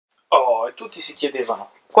e tutti si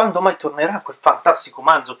chiedevano quando mai tornerà quel fantastico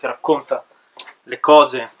manzo che racconta le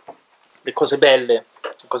cose belle,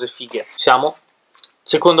 le cose fighe. Siamo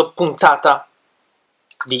seconda puntata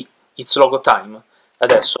di It's Logo Time.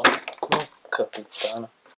 Adesso, porca puttana.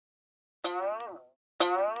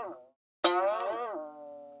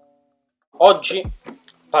 Oggi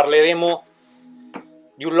parleremo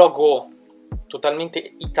di un logo totalmente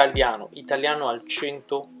italiano al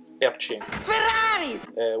 100%. Ferrari!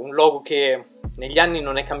 Un logo che negli anni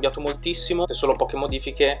non è cambiato moltissimo, c'è solo poche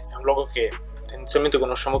modifiche. È un logo che tendenzialmente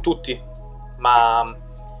conosciamo tutti, ma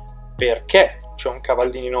perché c'è un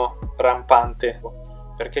cavallino rampante?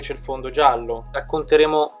 Perché c'è il fondo giallo?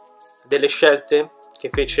 Racconteremo delle scelte che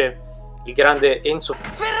fece il grande Enzo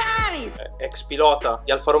Ferrari, ex pilota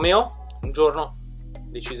di Alfa Romeo. Un giorno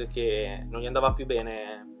decise che non gli andava più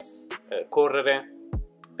bene correre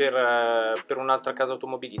per un'altra casa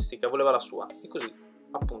automobilistica, voleva la sua, e così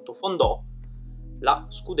appunto fondò la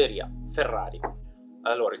scuderia Ferrari.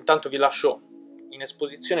 Allora, intanto vi lascio in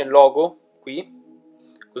esposizione il logo qui,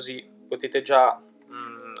 così potete già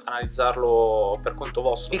analizzarlo per conto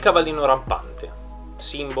vostro. Il cavallino rampante,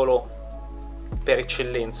 simbolo per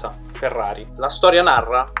eccellenza Ferrari. La storia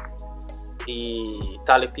narra di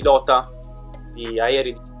tale pilota di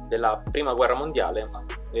aerei della prima guerra mondiale,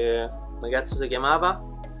 come cazzo si chiamava?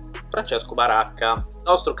 Francesco Baracca. Il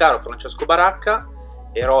nostro caro Francesco Baracca,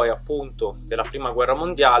 eroe appunto della prima guerra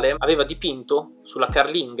mondiale, aveva dipinto sulla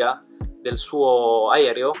carlinga del suo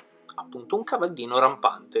aereo appunto un cavallino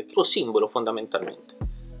rampante, il suo simbolo fondamentalmente.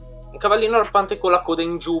 Un cavallino rampante con la coda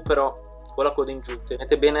in giù, però con la coda in giù.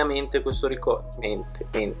 Tenete bene a mente questo ricordo,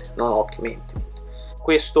 mente, non occhio, mente.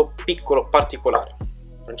 Questo piccolo particolare.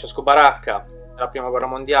 Francesco Baracca, nella prima guerra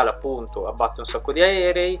mondiale appunto, abbatte un sacco di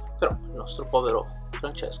aerei, però il nostro povero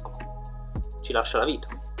Francesco ci lascia la vita.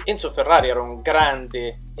 Enzo Ferrari era un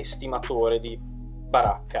grande estimatore di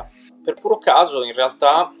Baracca. Per puro caso, in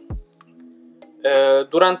realtà,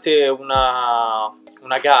 durante una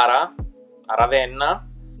gara a Ravenna,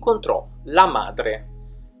 incontrò la madre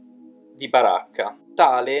di Baracca,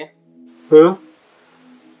 tale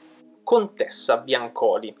contessa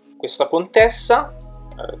Biancoli. Questa contessa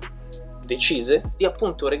decise di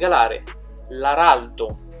appunto regalare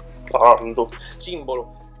l'araldo,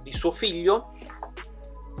 simbolo di suo figlio,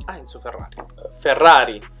 a Enzo Ferrari.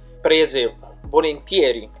 Ferrari prese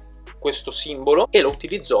volentieri questo simbolo e lo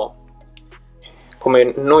utilizzò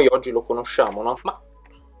come noi oggi lo conosciamo, no? Ma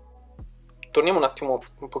torniamo un attimo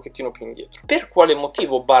un pochettino più indietro. Per quale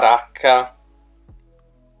motivo Baracca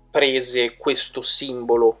prese questo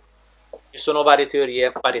simbolo? Ci sono varie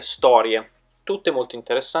teorie, varie storie, tutte molto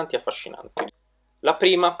interessanti e affascinanti. La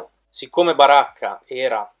prima, siccome Baracca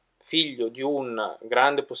era figlio di un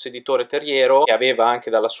grande posseditore terriero che aveva anche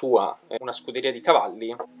dalla sua una scuderia di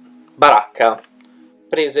cavalli, Baracca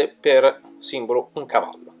prese per simbolo un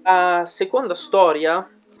cavallo. La seconda storia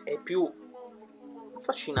è più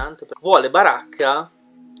affascinante. Vuole Baracca,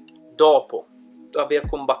 dopo aver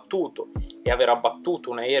combattuto e aver abbattuto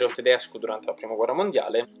un aereo tedesco durante la prima guerra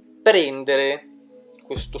mondiale, prendere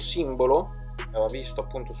questo simbolo che aveva visto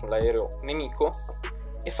appunto sull'aereo nemico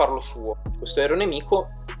e farlo suo. Questo aereo nemico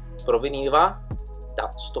proveniva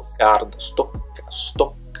da Stoccarda,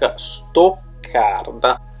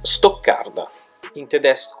 in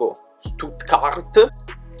tedesco Stuttgart,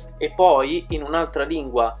 e poi in un'altra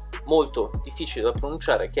lingua molto difficile da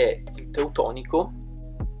pronunciare che è il teutonico,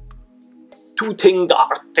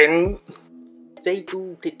 Tutengarten. Sei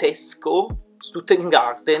tu tedesco?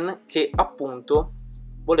 Stuttgart, che appunto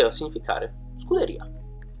voleva significare scuderia.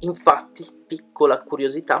 Infatti, piccola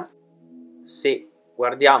curiosità, se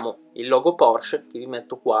guardiamo il logo Porsche, che vi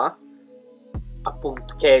metto qua,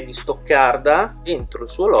 appunto, che è di Stoccarda, dentro il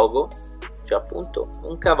suo logo c'è appunto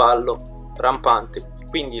un cavallo rampante.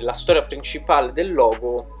 Quindi la storia principale del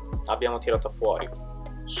logo abbiamo tirato fuori.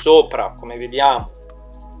 Sopra, come vediamo,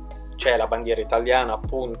 c'è la bandiera italiana,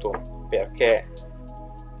 appunto perché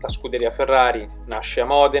la scuderia Ferrari nasce a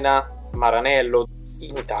Modena, Maranello,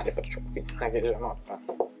 in Italia, perciò, quindi non è che no,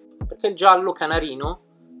 perché il giallo canarino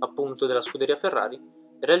appunto della scuderia Ferrari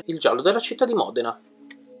era il giallo della città di Modena.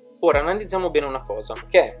 Ora analizziamo bene una cosa,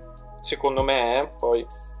 che secondo me poi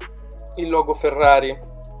il logo Ferrari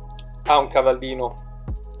ha un cavallino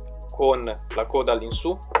con la coda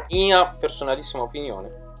all'insù. Mia personalissima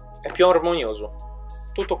opinione, è più armonioso.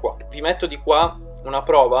 Tutto qua. Vi metto di qua una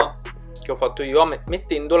prova che ho fatto io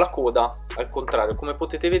mettendo la coda al contrario. Come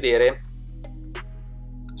potete vedere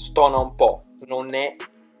stona un po', non è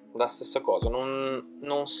la stessa cosa,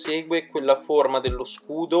 non segue quella forma dello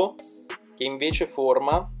scudo che invece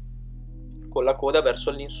forma con la coda verso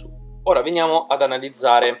all'insù. Ora veniamo ad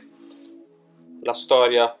analizzare la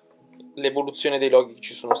storia, l'evoluzione dei loghi che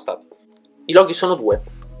ci sono stati. I loghi sono due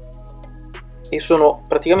e sono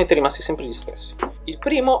praticamente rimasti sempre gli stessi. Il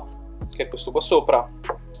primo, che è questo qua sopra,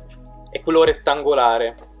 è quello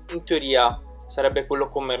rettangolare. In teoria sarebbe quello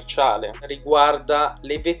commerciale, riguarda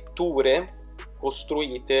le vetture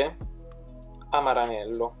costruite a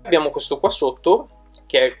Maranello. Abbiamo questo qua sotto,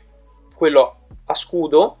 che è quello a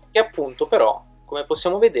scudo, che appunto però, come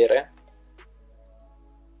possiamo vedere,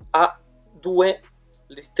 ha due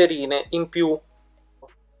letterine in più.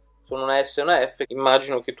 Sono una S e una F.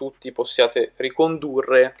 Immagino che tutti possiate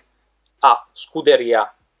ricondurre a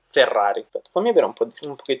scuderia Ferrari. Fammi bere un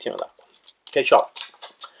pochettino d'acqua. Ok, ciao.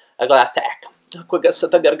 Ecco la tech. Acqua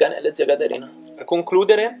gassata Garganelle, zia Caterina. Per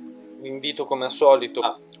concludere, vi invito come al solito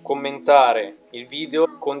a commentare il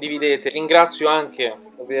video, condividete. Ringrazio anche,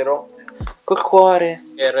 ovvero col cuore,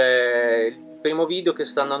 per il primo video che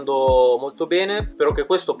sta andando molto bene. Spero che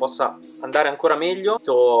questo possa andare ancora meglio.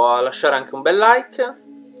 Invito a lasciare anche un bel like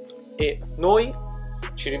e noi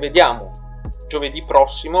ci rivediamo giovedì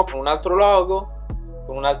prossimo con un altro logo,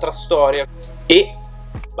 con un'altra storia e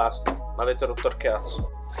basta, mi avete rotto il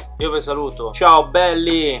cazzo. Io vi saluto, ciao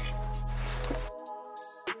belli!